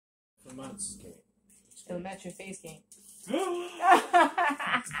months. Okay. It'll match your face game.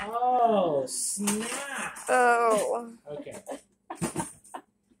 Oh, snap. Oh. Okay.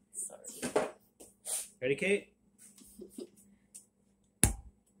 Sorry. Ready, Kate?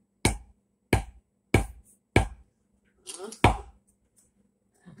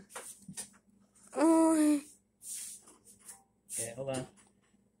 Oh. Okay, hold on.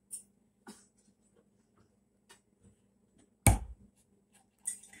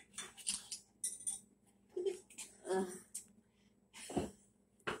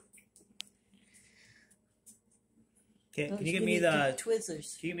 Okay, can you give me the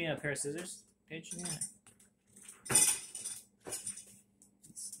Twizzlers? Can you give me a pair of scissors, Paige? Yeah.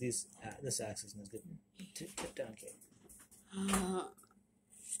 This axe isn't as good. Tip down, Kate.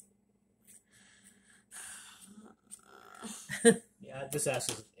 Yeah, this axe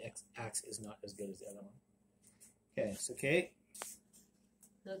is not as good as the other one. Okay, so Kate,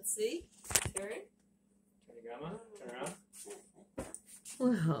 Let's see. Turn. turn to Grandma. Turn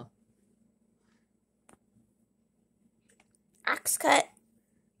around. Wow. Axe cut.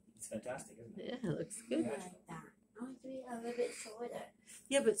 It's fantastic, isn't it? Yeah, it looks good. Like that. I want it to be a little bit shorter.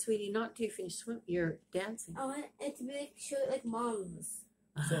 Yeah, but sweetie, not till you finish swim. You're dancing. I want it to be like short, like mom's.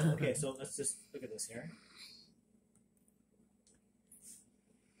 So okay, so let's just look at this here.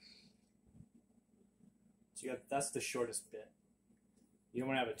 So you got that's the shortest bit. You don't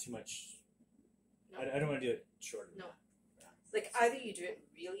want to have it too much. No. I don't want to do it shorter. No. Like either you do it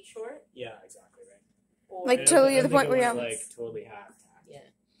really short, Yeah, exactly right. or Like I totally don't to the think point I where you want have. it, like totally half. Yeah.